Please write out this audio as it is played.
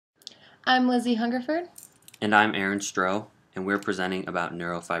I'm Lizzie Hungerford. And I'm Aaron Stroh, and we're presenting about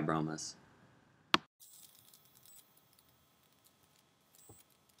neurofibromas.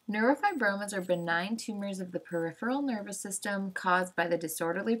 Neurofibromas are benign tumors of the peripheral nervous system caused by the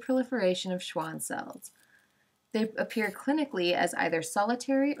disorderly proliferation of Schwann cells. They appear clinically as either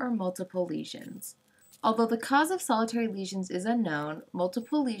solitary or multiple lesions. Although the cause of solitary lesions is unknown,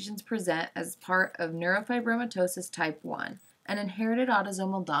 multiple lesions present as part of neurofibromatosis type 1, an inherited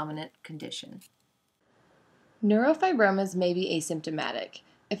autosomal dominant condition. Neurofibromas may be asymptomatic.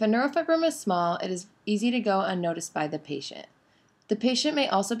 If a neurofibroma is small, it is easy to go unnoticed by the patient. The patient may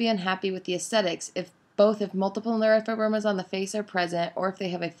also be unhappy with the aesthetics if multiple neurofibromas on the face are present or if they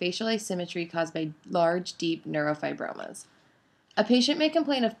have a facial asymmetry caused by large, deep neurofibromas. A patient may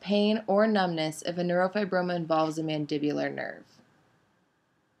complain of pain or numbness if a neurofibroma involves a mandibular nerve.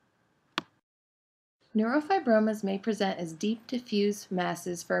 Neurofibromas may present as deep, diffuse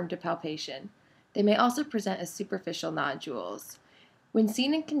masses firm to palpation. They may also present as superficial nodules. When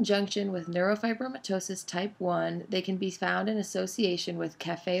seen in conjunction with neurofibromatosis type 1, they can be found in association with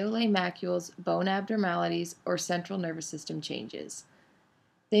café au lait macules, bone abnormalities, or central nervous system changes.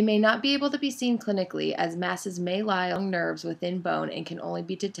 They may not be able to be seen clinically, as masses may lie along nerves within bone and can only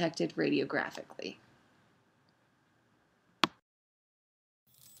be detected radiographically.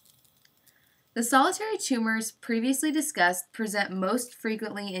 The solitary tumors previously discussed present most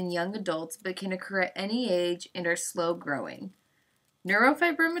frequently in young adults but can occur at any age and are slow growing.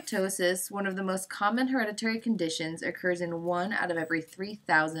 Neurofibromatosis, one of the most common hereditary conditions, occurs in 1 out of every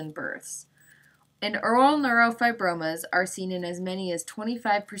 3,000 births. And oral neurofibromas are seen in as many as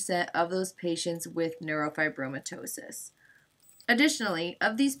 25% of those patients with neurofibromatosis. Additionally,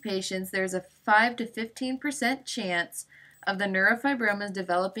 of these patients, there is a 5 to 15% chance of the neurofibromas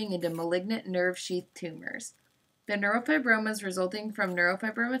developing into malignant nerve sheath tumors. The neurofibromas resulting from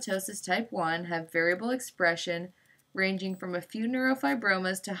neurofibromatosis type 1 have variable expression ranging from a few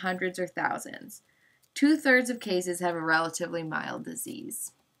neurofibromas to hundreds or thousands. 2/3 of cases have a relatively mild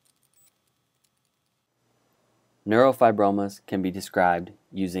disease. Neurofibromas can be described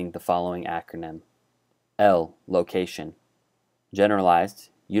using the following acronym. L. Location. Generalized,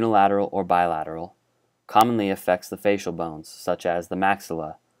 unilateral or bilateral, commonly affects the facial bones such as the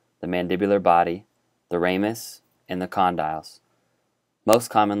maxilla, the mandibular body, the ramus, and the condyles. Most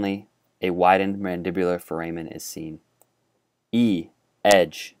commonly, a widened mandibular foramen is seen. E.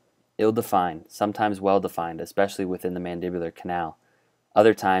 Edge. Ill-defined, sometimes well-defined, especially within the mandibular canal.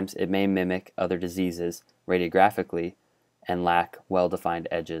 Other times it may mimic other diseases radiographically and lack well-defined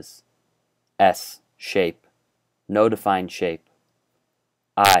edges. S. Shape. No defined shape.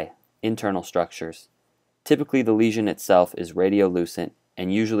 I. Internal structures. Typically the lesion itself is radiolucent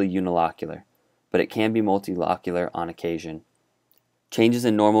and usually unilocular, but it can be multilocular on occasion. Changes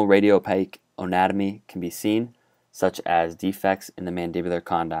in normal radiopaque anatomy can be seen, such as defects in the mandibular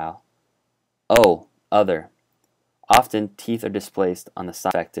condyle. O. Other. Often teeth are displaced on the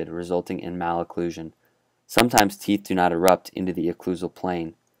side affected, resulting in malocclusion. Sometimes teeth do not erupt into the occlusal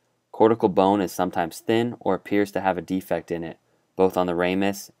plane. Cortical bone is sometimes thin or appears to have a defect in it, both on the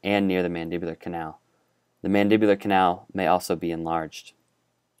ramus and near the mandibular canal. The mandibular canal may also be enlarged.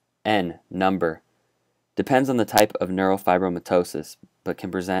 N. Number. Depends on the type of neurofibromatosis, but can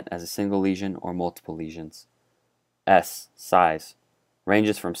present as a single lesion or multiple lesions. S. Size.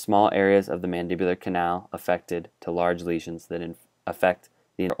 Ranges from small areas of the mandibular canal affected to large lesions that affect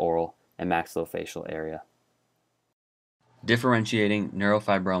the oral and maxillofacial area. Differentiating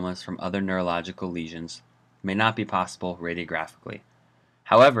neurofibromas from other neurological lesions may not be possible radiographically.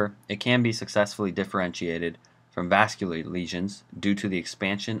 However, it can be successfully differentiated from vascular lesions due to the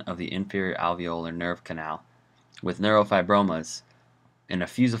expansion of the inferior alveolar nerve canal, with neurofibromas in a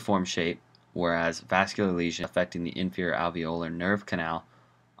fusiform shape, whereas vascular lesions affecting the inferior alveolar nerve canal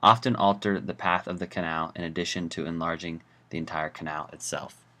often alter the path of the canal in addition to enlarging the entire canal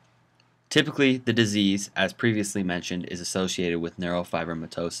itself. Typically, the disease, as previously mentioned, is associated with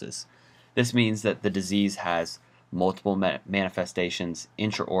neurofibromatosis. This means that the disease has multiple manifestations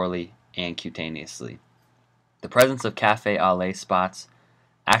intraorally and cutaneously. The presence of café au lait spots,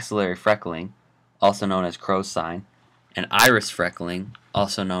 axillary freckling, also known as crow's sign, and iris freckling,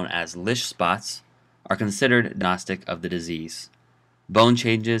 also known as Lisch spots, are considered diagnostic of the disease. Bone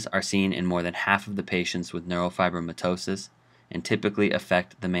changes are seen in more than half of the patients with neurofibromatosis and typically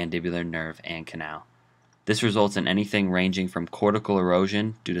affect the mandibular nerve and canal. This results in anything ranging from cortical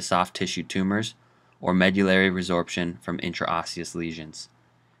erosion due to soft tissue tumors or medullary resorption from intraosseous lesions.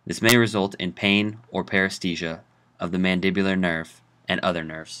 This may result in pain or paresthesia of the mandibular nerve and other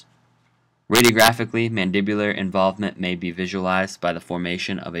nerves. Radiographically, mandibular involvement may be visualized by the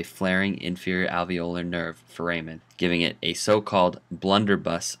formation of a flaring inferior alveolar nerve foramen, giving it a so-called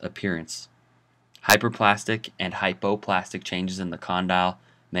blunderbuss appearance. Hyperplastic and hypoplastic changes in the condyle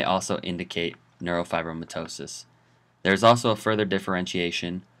may also indicate neurofibromatosis. There is also a further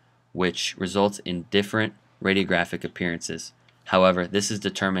differentiation which results in different radiographic appearances. However, this is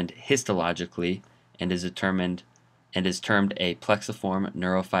determined histologically and is termed a plexiform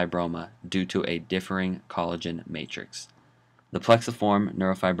neurofibroma due to a differing collagen matrix. The plexiform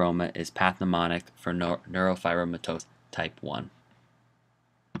neurofibroma is pathognomonic for neurofibromatosis type 1.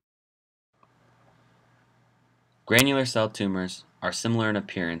 Granular cell tumors are similar in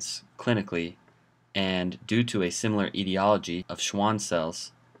appearance clinically, and due to a similar etiology of Schwann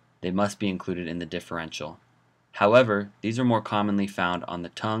cells, they must be included in the differential. However, these are more commonly found on the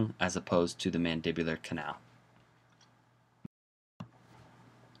tongue as opposed to the mandibular canal.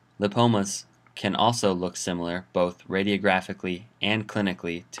 Lipomas can also look similar both radiographically and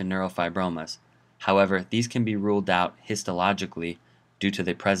clinically to neurofibromas. However, these can be ruled out histologically due to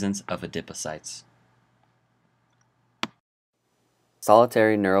the presence of adipocytes.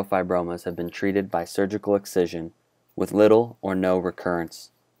 Solitary neurofibromas have been treated by surgical excision with little or no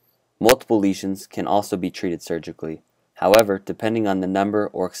recurrence. Multiple lesions can also be treated surgically. However, depending on the number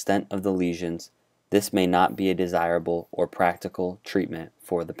or extent of the lesions, this may not be a desirable or practical treatment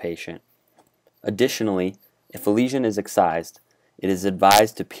for the patient. Additionally, if a lesion is excised, it is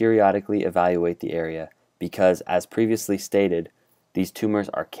advised to periodically evaluate the area because, as previously stated, these tumors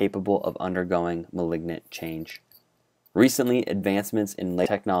are capable of undergoing malignant change. Recently, advancements in laser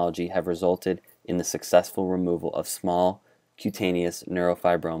technology have resulted in the successful removal of small, cutaneous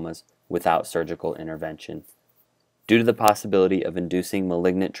neurofibromas without surgical intervention. Due to the possibility of inducing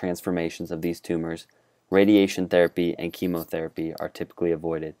malignant transformations of these tumors, radiation therapy and chemotherapy are typically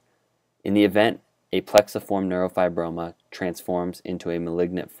avoided. In the event a plexiform neurofibroma transforms into a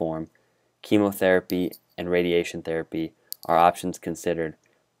malignant form, chemotherapy and radiation therapy are options considered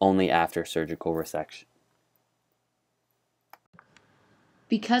only after surgical resection.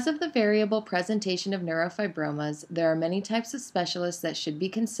 Because of the variable presentation of neurofibromas, there are many types of specialists that should be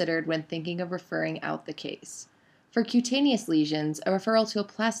considered when thinking of referring out the case. For cutaneous lesions, a referral to a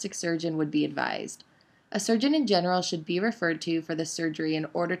plastic surgeon would be advised. A surgeon in general should be referred to for the surgery in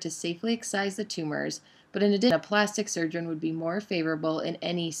order to safely excise the tumors, but in addition, a plastic surgeon would be more favorable in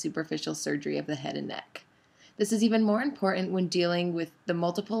any superficial surgery of the head and neck. This is even more important when dealing with the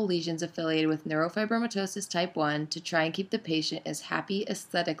multiple lesions affiliated with neurofibromatosis type 1 to try and keep the patient as happy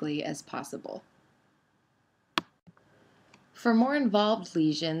aesthetically as possible. For more involved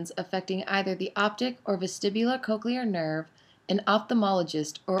lesions affecting either the optic or vestibulocochlear nerve, an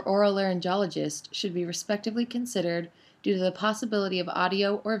ophthalmologist or otolaryngologist should be respectively considered due to the possibility of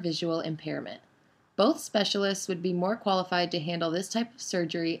audio or visual impairment. Both specialists would be more qualified to handle this type of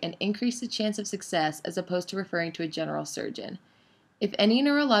surgery and increase the chance of success as opposed to referring to a general surgeon. If any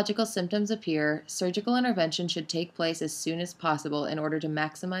neurological symptoms appear, surgical intervention should take place as soon as possible in order to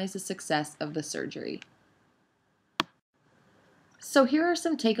maximize the success of the surgery. So here are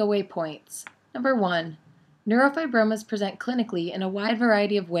some takeaway points. Number 1. Neurofibromas present clinically in a wide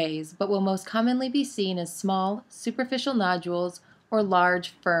variety of ways, but will most commonly be seen as small, superficial nodules or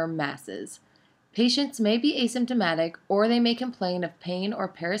large, firm masses. Patients may be asymptomatic, or they may complain of pain or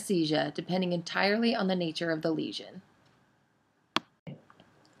paresthesia, depending entirely on the nature of the lesion.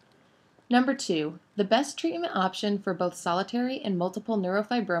 Number 2. The best treatment option for both solitary and multiple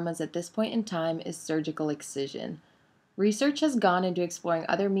neurofibromas at this point in time is surgical excision. Research has gone into exploring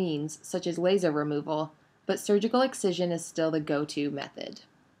other means, such as laser removal, but surgical excision is still the go-to method.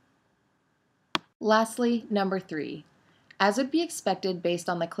 Lastly, number 3. As would be expected based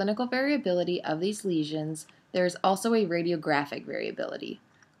on the clinical variability of these lesions, there is also a radiographic variability.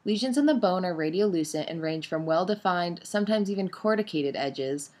 Lesions in the bone are radiolucent and range from well-defined, sometimes even corticated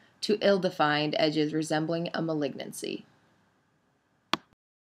edges, to ill-defined edges resembling a malignancy.